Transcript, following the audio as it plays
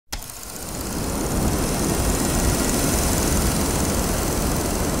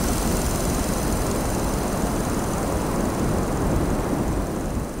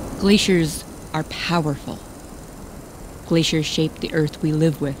Glaciers are powerful. Glaciers shape the earth we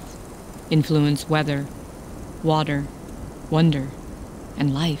live with, influence weather, water, wonder,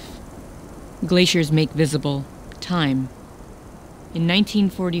 and life. Glaciers make visible time. In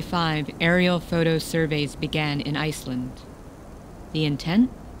 1945, aerial photo surveys began in Iceland. The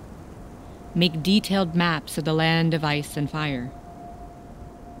intent? Make detailed maps of the land of ice and fire.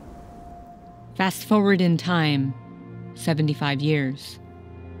 Fast forward in time, 75 years.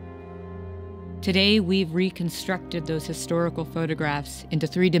 Today, we've reconstructed those historical photographs into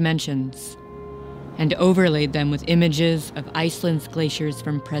 3 dimensions and overlaid them with images of Iceland's glaciers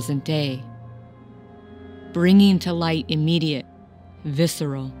from present day, bringing to light immediate,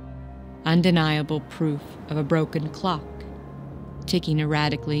 visceral, undeniable proof of a broken clock ticking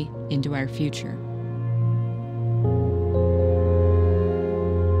erratically into our future.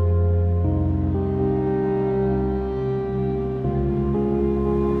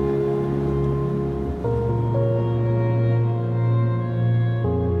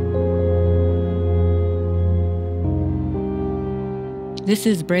 This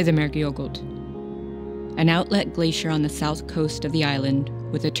is Vatnajökull, an outlet glacier on the south coast of the island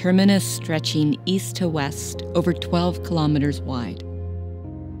with a terminus stretching east to west over 12 kilometers wide.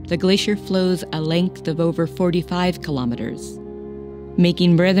 The glacier flows a length of over 45 kilometers,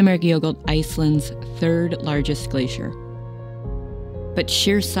 making Vatnajökull Iceland's 3rd largest glacier. But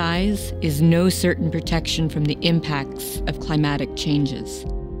sheer size is no certain protection from the impacts of climatic changes.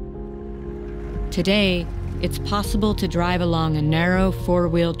 Today, it's possible to drive along a narrow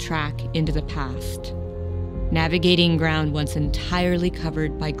 4-wheel track into the past, navigating ground once entirely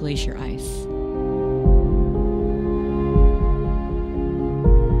covered by glacier ice.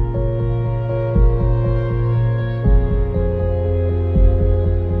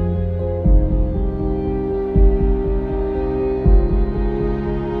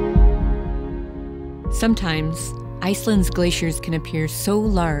 Sometimes, Iceland's glaciers can appear so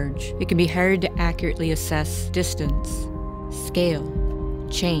large it can be hard to accurately assess distance, scale,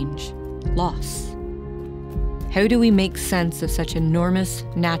 change, loss. How do we make sense of such enormous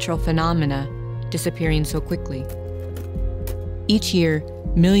natural phenomena disappearing so quickly? Each year,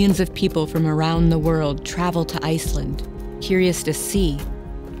 millions of people from around the world travel to Iceland, curious to see,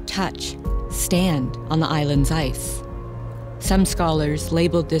 touch, stand on the island's ice. Some scholars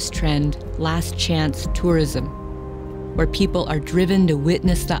labeled this trend last chance tourism, where people are driven to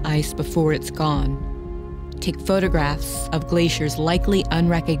witness the ice before it's gone, take photographs of glaciers likely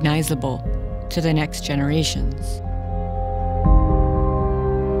unrecognizable to the next generations.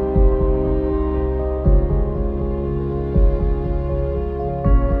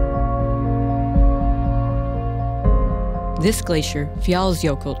 This glacier,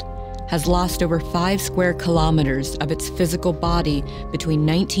 Fjalsjökull, has lost over 5 square kilometers of its physical body between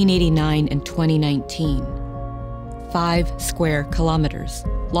 1989 and 2019. 5 square kilometers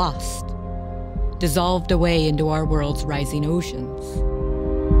lost, dissolved away into our world's rising oceans.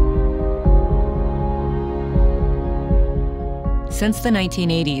 Since the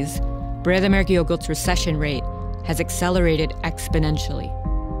 1980s, Vatnajökull's recession rate has accelerated exponentially.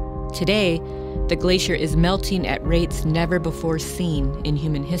 Today, the glacier is melting at rates never before seen in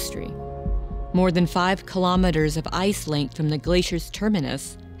human history. More than 5 kilometers of ice length from the glacier's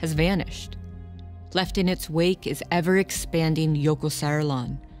terminus has vanished. Left in its wake is ever-expanding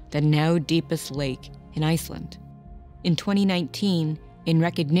Jökulsárlón, the now deepest lake in Iceland. In 2019, in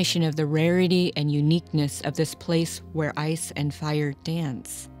recognition of the rarity and uniqueness of this place where ice and fire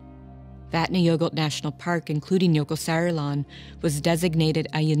dance, Vatnajökull National Park, including Jökulsárlón, was designated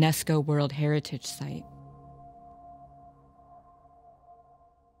a UNESCO World Heritage Site.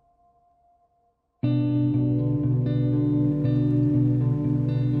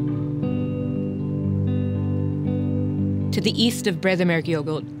 To the east of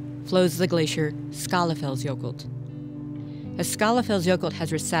Vatnajökull flows the glacier Skálafellsjökull. As Skálafellsjökull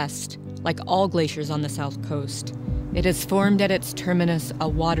has recessed, like all glaciers on the south coast, it has formed at its terminus a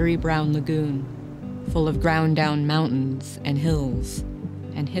watery brown lagoon, full of ground-down mountains and hills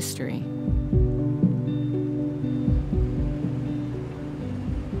and history.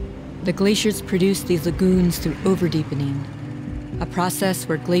 The glaciers produce these lagoons through overdeepening, a process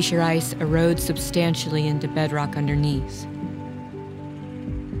where glacier ice erodes substantially into bedrock underneath.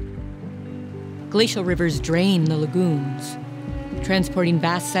 Glacial rivers drain the lagoons, transporting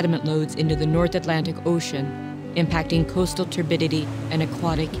vast sediment loads into the North Atlantic Ocean, impacting coastal turbidity and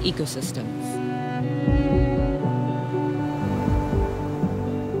aquatic ecosystems.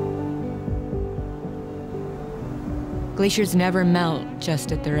 Glaciers never melt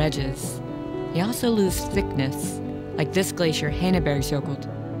just at their edges. They also lose thickness, like this glacier,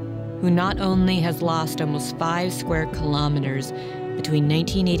 Hornafjörður, who not only has lost almost 5 square kilometers between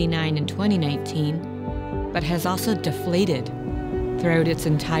 1989 and 2019, but has also deflated throughout its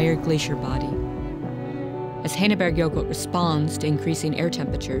entire glacier body. As Vatnajökull responds to increasing air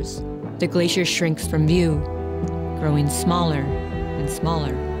temperatures, the glacier shrinks from view, growing smaller and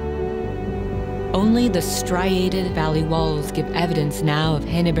smaller. Only the striated valley walls give evidence now of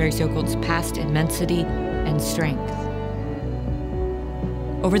Vatnajökull's past immensity and strength.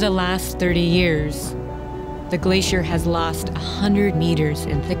 Over the last 30 years, the glacier has lost 100 meters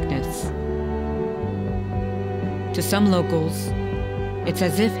in thickness. To some locals, it's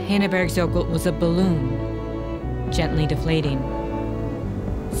as if Vatnajökull was a balloon, gently deflating,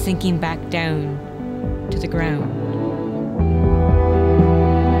 sinking back down to the ground.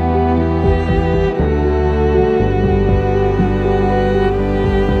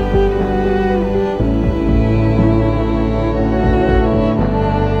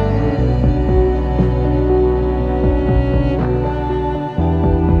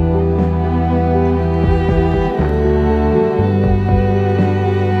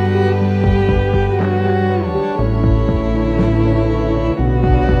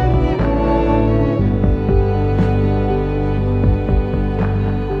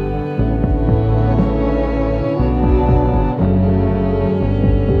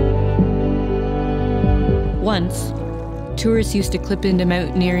 Once, tourists used to clip into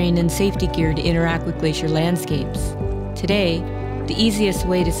mountaineering and safety gear to interact with glacier landscapes. Today, the easiest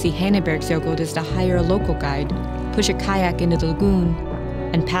way to see Vatnajökull is to hire a local guide, push a kayak into the lagoon,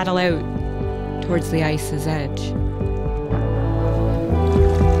 and paddle out towards the ice's edge.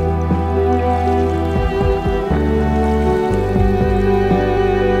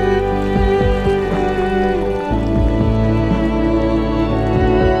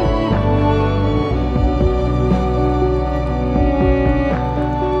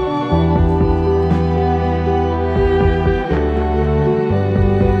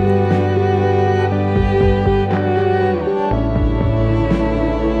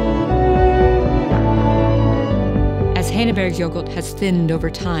 Vatnajökull has thinned over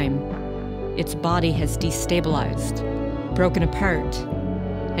time. Its body has destabilized, broken apart,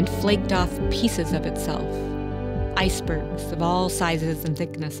 and flaked off pieces of itself, icebergs of all sizes and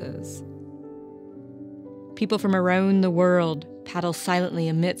thicknesses. People from around the world paddle silently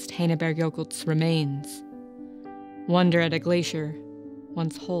amidst Vatnajökull's remains, wonder at a glacier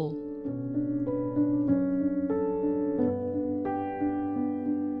once whole.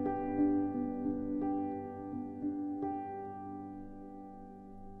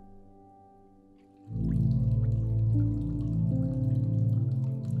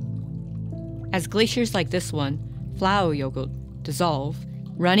 As glaciers like this one, Vatnajökull, dissolve,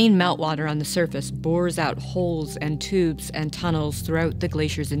 running meltwater on the surface bores out holes and tubes and tunnels throughout the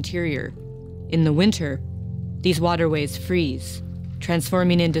glacier's interior. In the winter, these waterways freeze,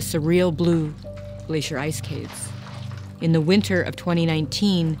 transforming into surreal blue glacier ice caves. In the winter of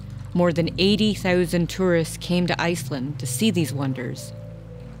 2019, more than 80,000 tourists came to Iceland to see these wonders,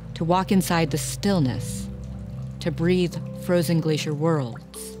 to walk inside the stillness, to breathe frozen glacier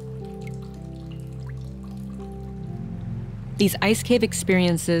worlds. These ice cave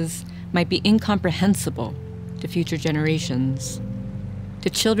experiences might be incomprehensible to future generations, to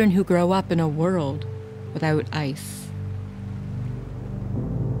children who grow up in a world without ice.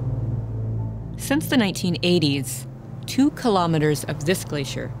 Since the 1980s, 2 kilometers of this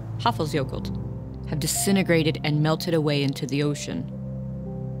glacier, Vatnajökull, have disintegrated and melted away into the ocean.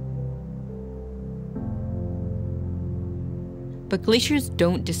 But glaciers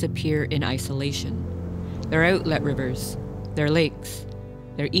don't disappear in isolation. They're outlet rivers, their lakes,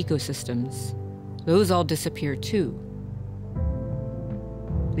 their ecosystems, those all disappear too.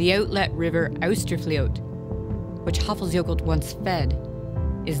 The outlet river Austrfljót, which Vatnajökull once fed,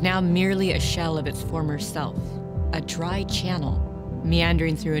 is now merely a shell of its former self, a dry channel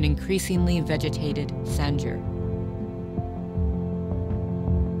meandering through an increasingly vegetated sandur.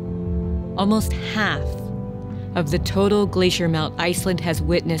 Almost half of the total glacier melt Iceland has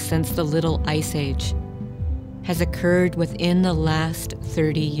witnessed since the Little Ice Age has occurred within the last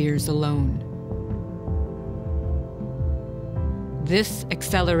 30 years alone. This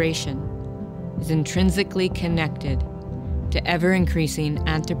acceleration is intrinsically connected to ever-increasing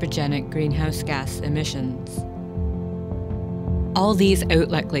anthropogenic greenhouse gas emissions. All these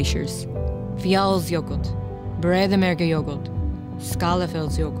outlet glaciers, Fjalsjökull, Breiðamerkurjökull,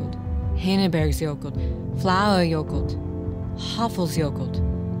 Skálafellsjökull, Vatnajökull, Vatnajökull, Hafrsjökull,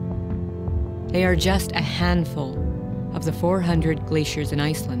 they are just a handful of the 400 glaciers in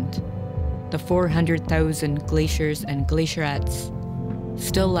Iceland, the 400,000 glaciers and glacierettes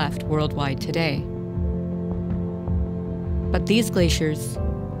still left worldwide today. But these glaciers,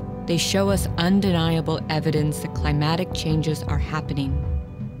 they show us undeniable evidence that climatic changes are happening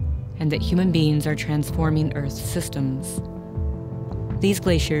and that human beings are transforming Earth's systems. These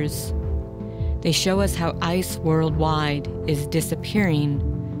glaciers, they show us how ice worldwide is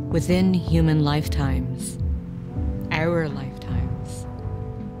disappearing within human lifetimes, our lifetimes.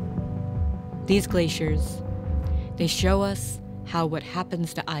 These glaciers, they show us how what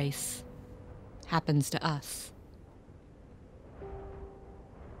happens to ice happens to us.